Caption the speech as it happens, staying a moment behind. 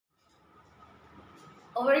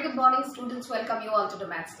A very good morning, students. Welcome you all to the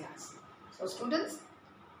maths class. So students,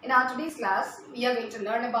 in our today's class, we are going to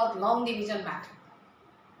learn about long division method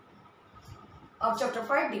of chapter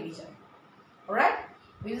 5 division. Alright,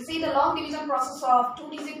 we will see the long division process of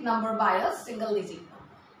two-digit number by a single-digit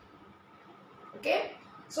number. Okay,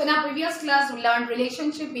 so in our previous class, we learned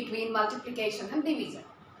relationship between multiplication and division.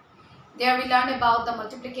 There we learned about the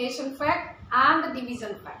multiplication fact and the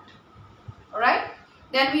division fact. Alright.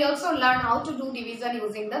 Then we also learn how to do division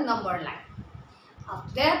using the number line.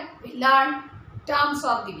 After that, we learn terms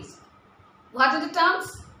of division. What are the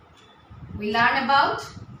terms? We learn about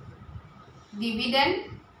dividend,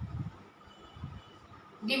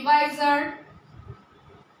 divisor,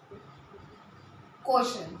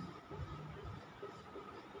 quotient.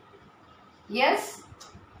 Yes?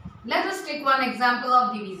 Let us take one example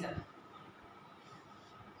of division.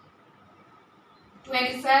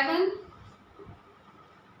 27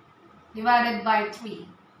 divided by 3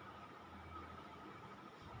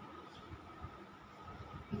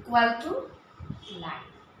 equal to 9.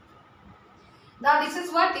 Now this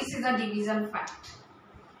is what? This is a division fact.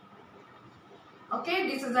 Okay,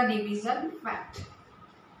 this is a division fact.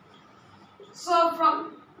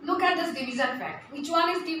 So look at this division fact. Which one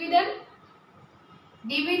is dividend?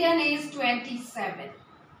 Dividend is 27.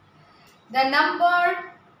 The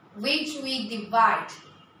number which we divide.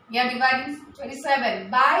 We are dividing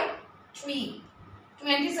 27 by 3.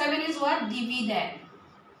 27 is what? Dividend.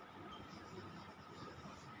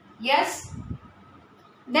 Yes.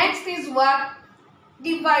 Next is what?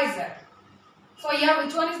 Divisor. So here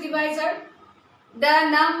which one is divisor? The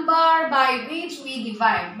number by which we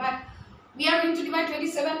divide. But we are going to divide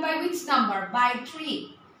 27 by which number? By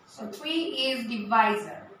 3. So 3 is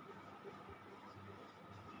divisor.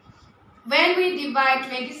 When we divide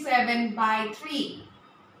 27 by 3.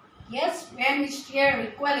 Yes, when we share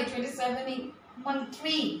equally 27 among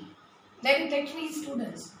 3, let me take 3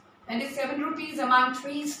 students. 27 rupees among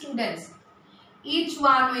 3 students. Each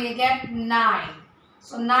one will get 9.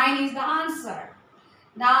 So 9 is the answer.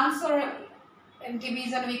 The answer in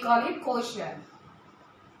division we call it quotient.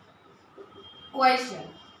 Quotient.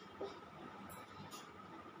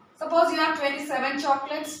 Suppose you have 27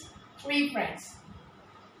 chocolates, 3 friends.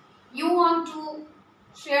 You want to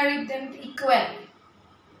share them equally.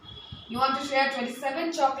 You want to share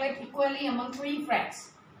 27 chocolate equally among 3 friends.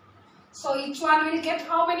 So each one will get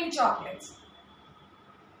how many chocolates?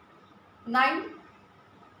 9.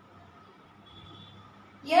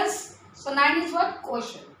 Yes. So 9 is what?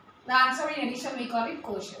 Quotient. The answer in addition we call it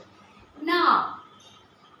quotient. Now,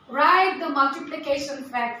 write the multiplication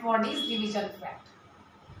fact for this division fact.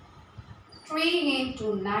 3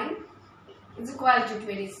 into 9 is equal to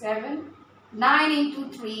 27. 9 into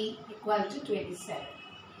 3 equal to 27.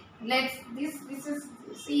 This is,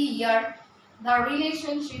 see here, the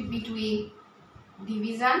relationship between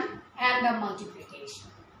division and the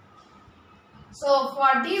multiplication. So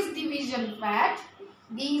for this division fact,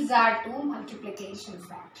 these are two multiplication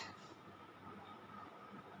fact.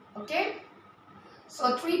 Okay.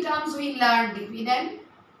 So 3 terms we learned: dividend,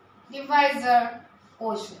 divisor,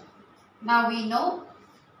 quotient. Now we know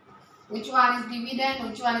which one is dividend,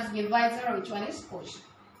 which one is divisor, which one is quotient.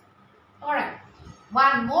 Alright.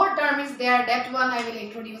 One more term is there, that one I will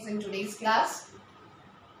introduce in today's class.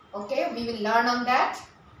 Okay, we will learn on that.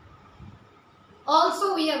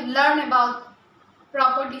 Also, we have learned about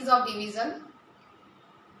properties of division.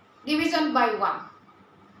 Division by 1.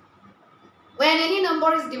 When any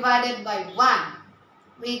number is divided by 1,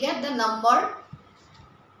 we get the number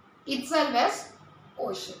itself as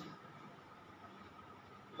quotient.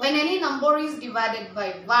 When any number is divided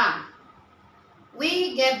by 1,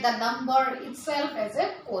 we get the number itself as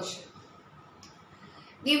a quotient.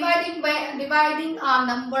 Dividing a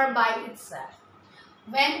number by itself.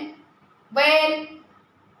 When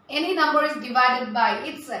any number is divided by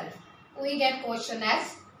itself, we get quotient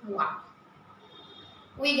as 1.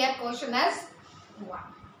 We get quotient as 1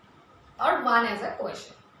 or 1 as a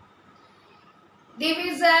quotient.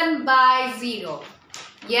 Division by 0.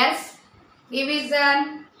 Yes,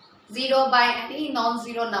 division 0 by any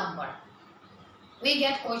non-zero number. We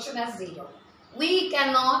get quotient as 0. We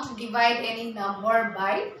cannot divide any number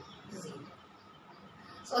by 0.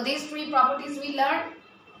 So these 3 properties we learned.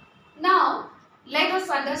 Now let us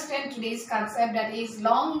understand today's concept, that is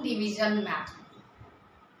long division method.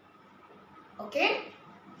 Okay.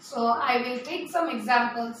 So I will take some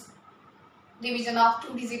examples. Division of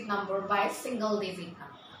two-digit number by single-digit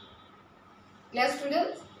number. Clear,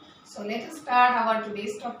 students? So let us start our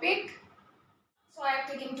today's topic. So I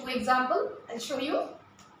am taking 2 examples. I'll show you.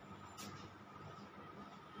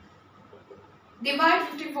 Divide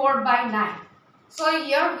 54 by 9. So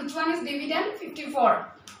here which one is dividend? 54.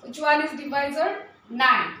 Which one is divisor?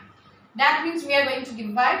 9. That means we are going to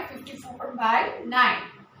divide 54 by 9.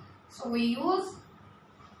 So we use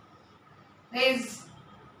this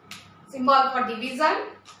symbol for division.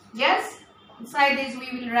 Yes. Inside this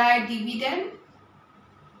we will write dividend.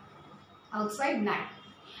 Outside 9.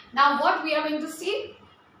 Now what we are going to see?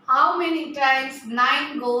 How many times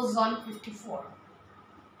 9 goes on 54?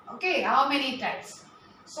 Okay, how many times?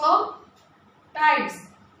 So, times,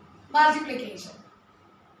 multiplication.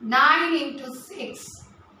 9 into 6.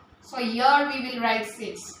 So, here we will write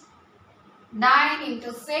 6. 9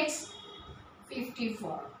 into 6,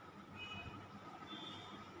 54.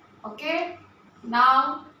 Okay,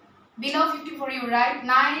 now below 54 you write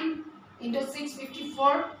 9 into 6,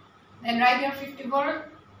 54. Then write here 54.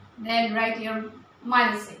 Then write here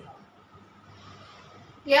minus symbol.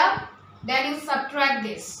 Here, then you subtract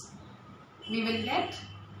this. We will get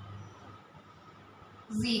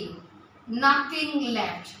 0. Nothing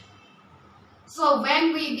left. So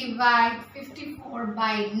when we divide 54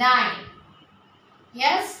 by 9,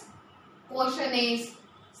 yes, quotient is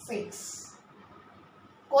 6.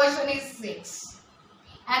 Quotient is 6.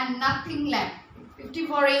 And nothing left.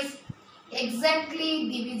 54 is exactly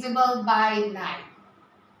divisible by 9.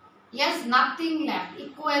 Yes, nothing left.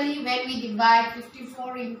 Equally, when we divide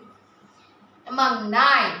 54 among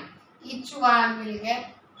 9, each one will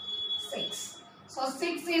get 6. So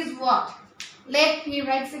 6 is what? Let me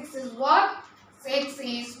write 6 is what? 6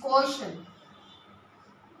 is quotient.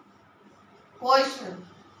 Quotient.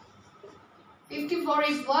 54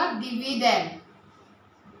 is what? Dividend.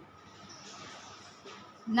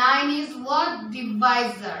 9 is what?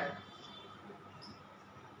 Divisor.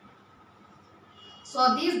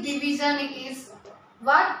 So this division is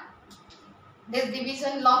what? This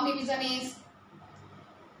division, long division is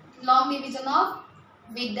long division of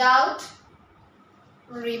without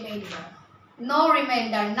remainder. No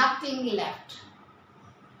remainder, nothing left.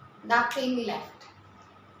 Nothing left.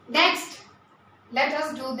 Next, let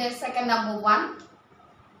us do the second number 1.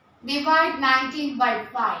 Divide 19 by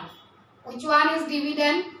 5. Which one is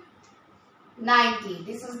dividend? 90.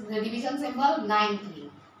 This is the division symbol, 90.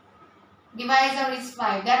 Divisor is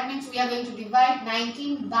 5. That means we are going to divide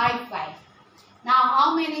 19 by 5. Now,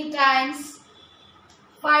 how many times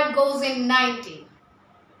 5 goes in 19?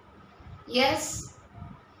 Yes.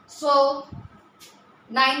 So,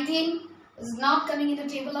 19 is not coming in the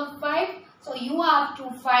table of 5. So, you have to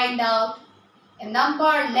find out a number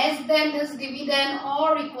less than this dividend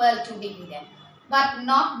or equal to dividend, but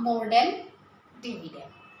not more than dividend.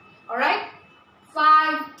 Alright?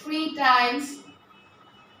 5 3 times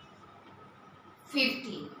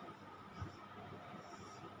 50.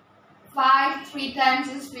 5 3 times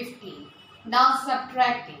is 50. Now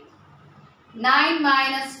subtract it. 9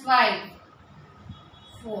 minus 5,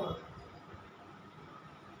 4.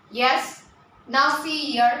 Yes. Now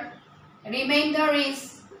see here. Remainder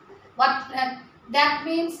is what? That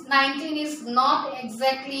means 19 is not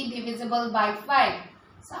exactly divisible by 5.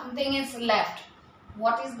 Something is left.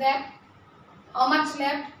 What is that? How much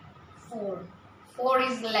left? 4. 4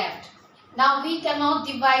 is left. Now we cannot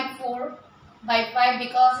divide 4 by 5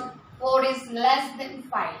 because 4 is less than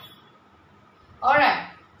 5. Alright.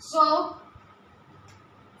 So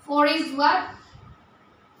 4 is what?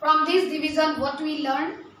 From this division what we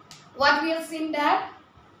learned? What we have seen that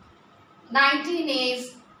 19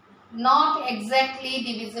 is not exactly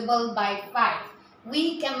divisible by 5.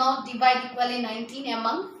 We cannot divide equally 19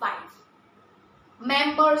 among 5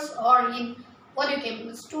 members or in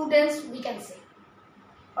students we can say.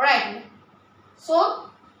 Alright. So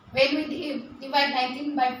when we divide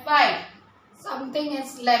 19 by 5, something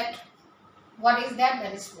is left. What is that?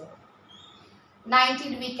 That is 4.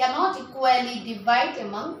 19 we cannot equally divide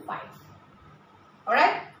among 5.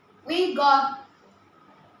 Alright. We got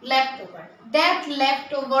leftover. That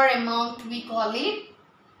leftover amount we call it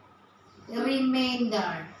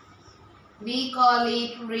remainder. We call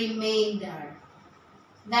it remainder.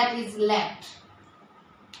 That is left.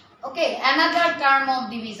 Okay, another term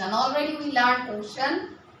of division. Already we learned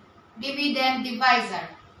quotient, dividend, divisor.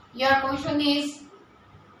 Your quotient is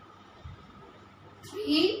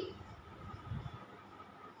 3.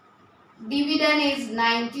 Dividend is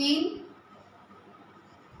 19.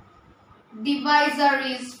 Divisor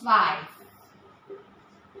is 5.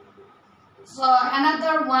 So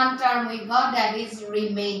another one term we got, that is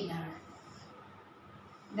remainder.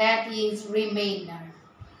 That is remainder.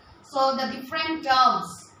 So the different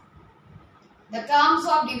terms. The terms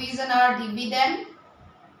of division are dividend,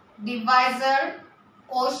 divisor,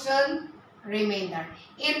 quotient, remainder.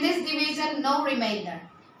 In this division, no remainder.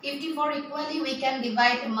 54 equally we can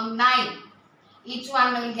divide among 9. Each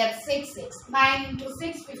one will get 6, 6. 9 into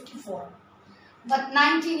 6, 54. But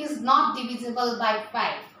 19 is not divisible by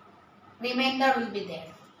 5. Remainder will be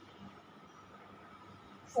there.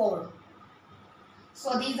 4.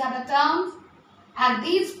 So these are the terms, and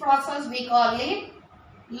this process we call it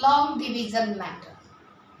long division method.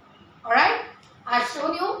 Alright, I have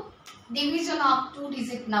shown you division of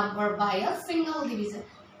two-digit number by a single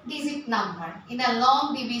digit number in a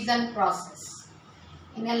long division process.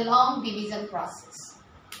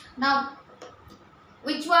 Now,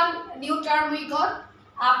 which one new term we got?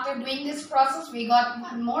 After doing this process, we got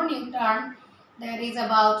one more new term, that is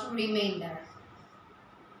about remainder.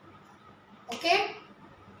 Okay?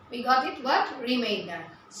 We got it what? Remainder.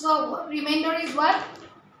 So, remainder is what?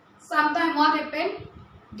 Sometimes what happened?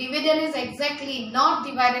 Dividend is exactly not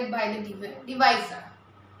divided by the divisor.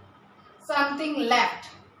 Something left.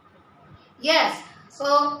 Yes.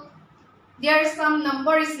 So, there is some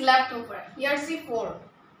number is left over. Here see 4.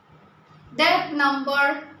 That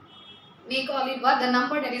number, we call it what? The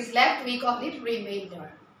number that is left, we call it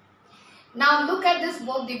remainder. Now, look at this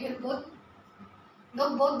both the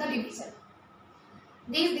division.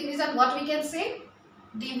 This division, what we can say?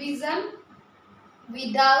 Division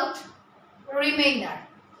without remainder.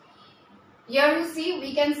 Here you see,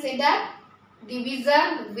 we can say that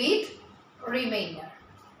division with remainder.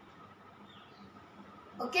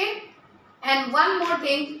 Okay? And one more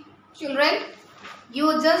thing, children,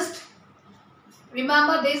 you just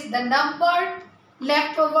remember this, the number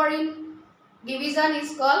left over in division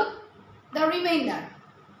is called the remainder.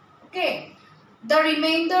 Okay? The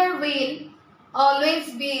remainder will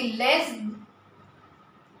always be less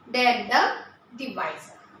than the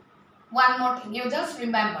divisor. One more thing, you just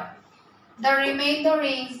remember. The remainder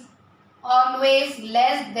is always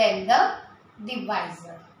less than the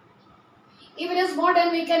divisor. If it is more,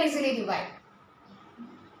 then we can easily divide.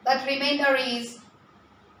 But remainder is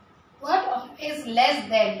what? Is less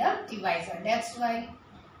than the divisor. That's why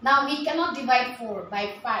now we cannot divide 4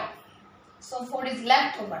 by 5. So 4 is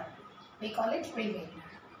left over. We call it remainder.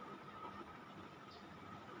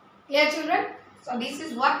 Clear, children? So this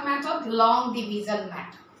is what method? Long division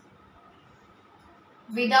method.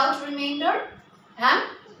 Without remainder and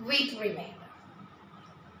with remainder.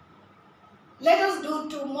 Let us do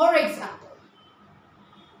 2 more examples.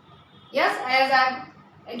 Yes, as I have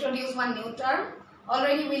introduced one new term.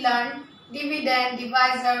 Already we learned dividend,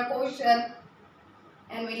 divisor, quotient,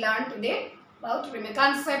 and we learned today about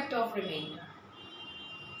concept of remainder.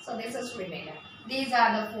 So this is remainder. These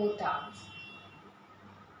are the 4 terms.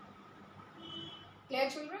 Clear,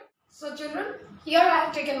 children? So children, here I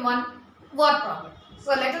have taken one word problem.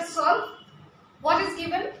 So let us solve. What is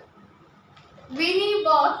given? Winnie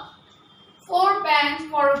bought 4 pens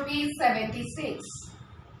for ₹76.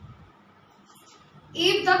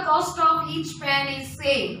 If the cost of each pen is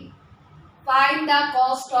same, find the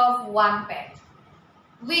cost of one pen.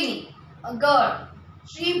 Winnie, a girl,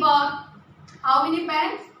 she bought how many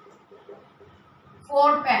pens?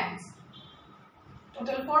 4 pens.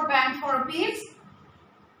 Total 4 pens for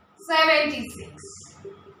 ₹76.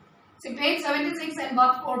 She paid 76 and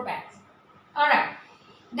bought 4 pens. Alright.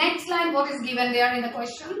 Next line, what is given there in the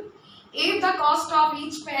question? If the cost of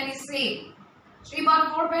each pen is same, she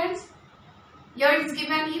bought 4 pens. Here it is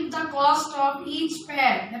given if the cost of each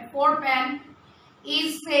pen, the 4 pen,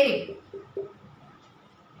 is same.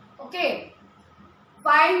 Okay.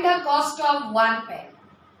 Find the cost of one pen.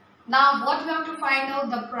 Now what we have to find out?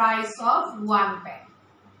 The price of one pen.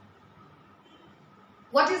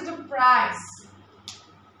 What is the price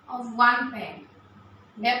of one pen?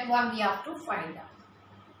 That one we have to find out.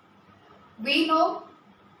 We know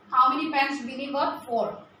how many pens we got?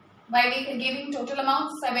 4. By giving total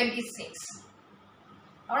amount 76.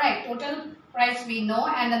 Alright, total price we know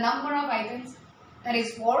and the number of items, that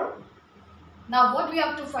is 4. Now what we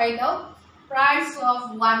have to find out? Price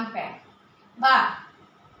of one pen. But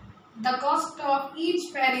the cost of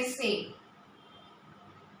each pen is same.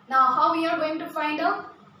 Now how we are going to find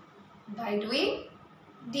out? By doing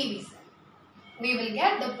division. We will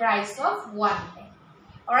get the price of one pen.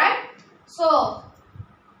 Alright. So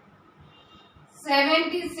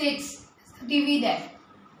 76 divided.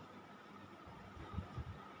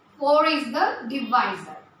 4 is the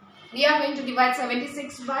divisor. We are going to divide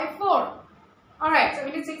 76 by 4. Alright,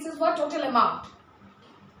 76 is what? Total amount.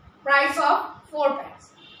 Price of 4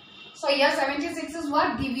 pens. So here 76 is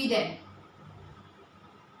what? Dividend.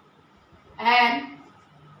 And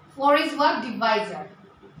 4 is what? Divisor.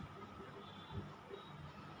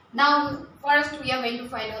 Now first we are going to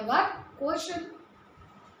find out what? Quotient.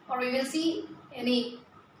 Or we will see any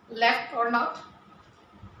left or not.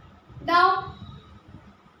 Now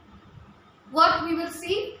what we will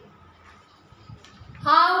see?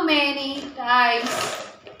 How many times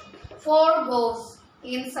 4 goes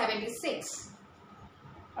in 76?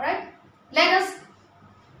 Alright, let us,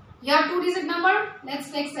 your 2-digit number,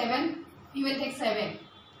 let's take 7. We will take 7.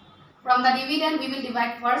 From the dividend, we will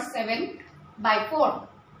divide first 7 by 4.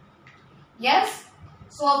 Yes,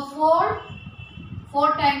 so 4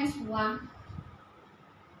 times 1,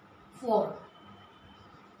 4.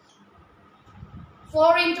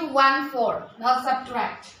 4 into 1, 4. Now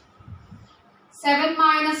subtract. 7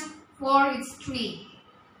 minus 4 is 3.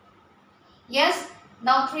 Yes,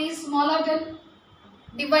 now 3 is smaller than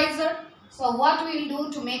divisor. So what we will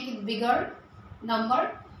do to make it bigger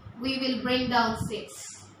number? We will bring down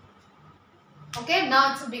 6. Okay,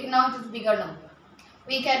 now it is a bigger number.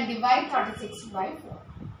 We can divide 36 by 4.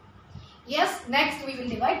 Yes, next we will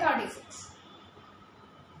divide 36.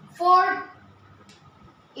 4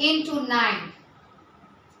 into 9,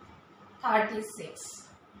 36.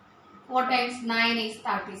 4 times 9 is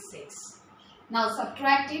 36. Now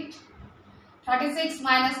subtract it. 36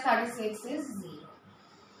 minus 36 is 0.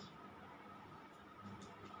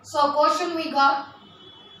 So quotient we got,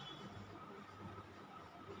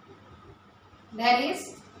 that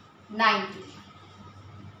is 90.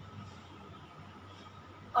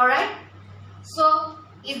 Alright. So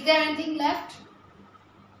is there anything left?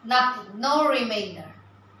 Nothing. No remainder.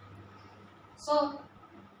 So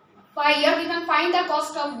here we can find the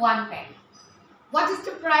cost of 1 pen. What is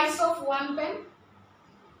the price of 1 pen?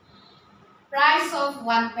 Price of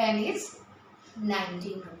 1 pen is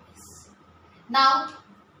 19 rupees. Now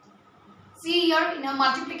see here in a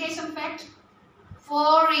multiplication fact,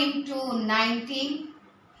 4 into 19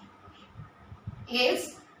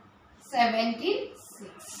 is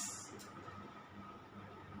 76.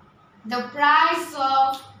 The price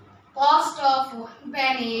of cost of 1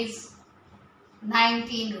 pen is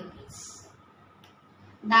 19 rupees.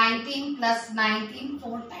 19 plus 19,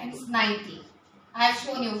 4 times 19. I have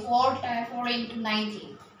shown you 4 into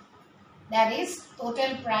 19. That is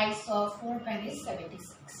total price of 4 pen is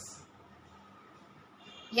 76.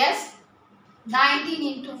 Yes,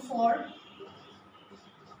 19 into 4,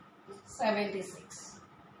 76.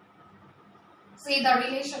 See the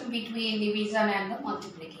relation between division and the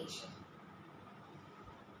multiplication.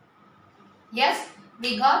 Yes,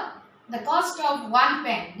 we got the cost of 1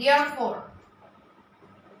 pen. Therefore,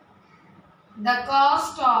 the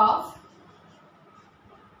cost of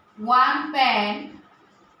 1 pen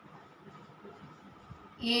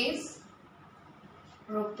is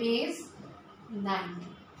rupees 90.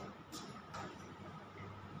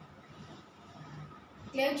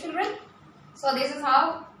 Clear, children? So this is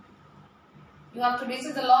how you have to, this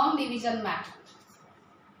is the long division method.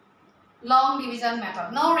 Long division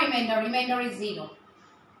method. No remainder. Remainder is 0.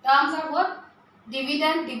 Terms are what?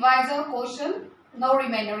 Dividend, divisor, quotient. No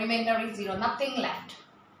remainder. Remainder is 0. Nothing left.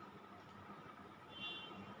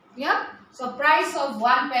 Yeah? So price of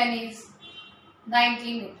 1 pen is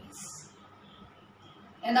 19 rupees.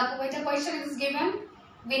 And the question is given.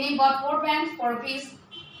 Winnie bought 4 pens for rupees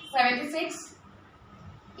 76.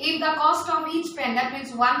 If the cost of each pen, that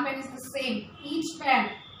means 1 pen is the same. Each pen,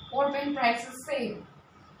 4 pen price is same.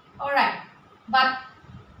 Alright. But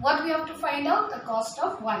what we have to find out? The cost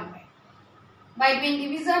of 1 pen. By doing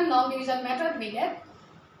division, long division method, we get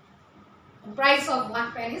the price of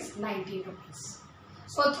 1 pen is 19 rupees.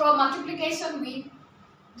 So through multiplication, we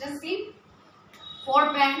just see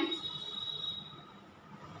 4 pen,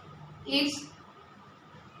 each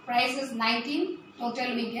price is 19,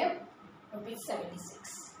 total we get rupees 76.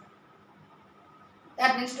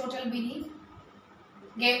 That means total we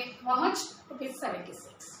gave how much? Rupees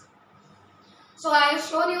 76. So I have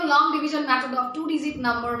shown you long division method of 2-digit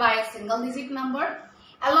number by a single digit number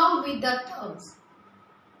along with the terms.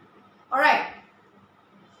 Alright.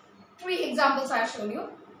 3 examples I have shown you.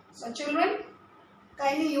 So children,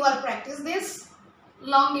 kindly you all practice this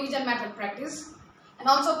long division method practice, and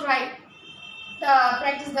also try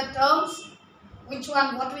practice the terms, which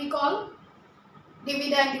one what we call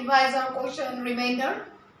dividend, divisor, quotient, remainder.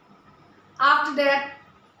 After that,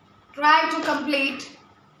 try to complete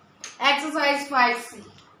exercise 5C.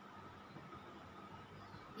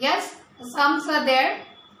 Yes, the sums are there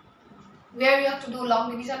where you have to do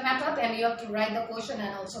long division method and you have to write the quotient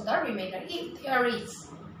and also the remainder if there is.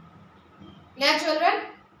 Clear, children?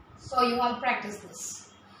 So you all practice this.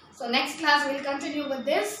 So next class we will continue with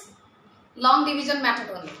this long division method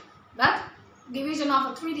only, but division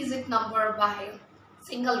of a 3-digit number by a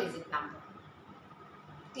single digit number.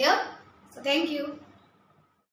 Clear? So thank you.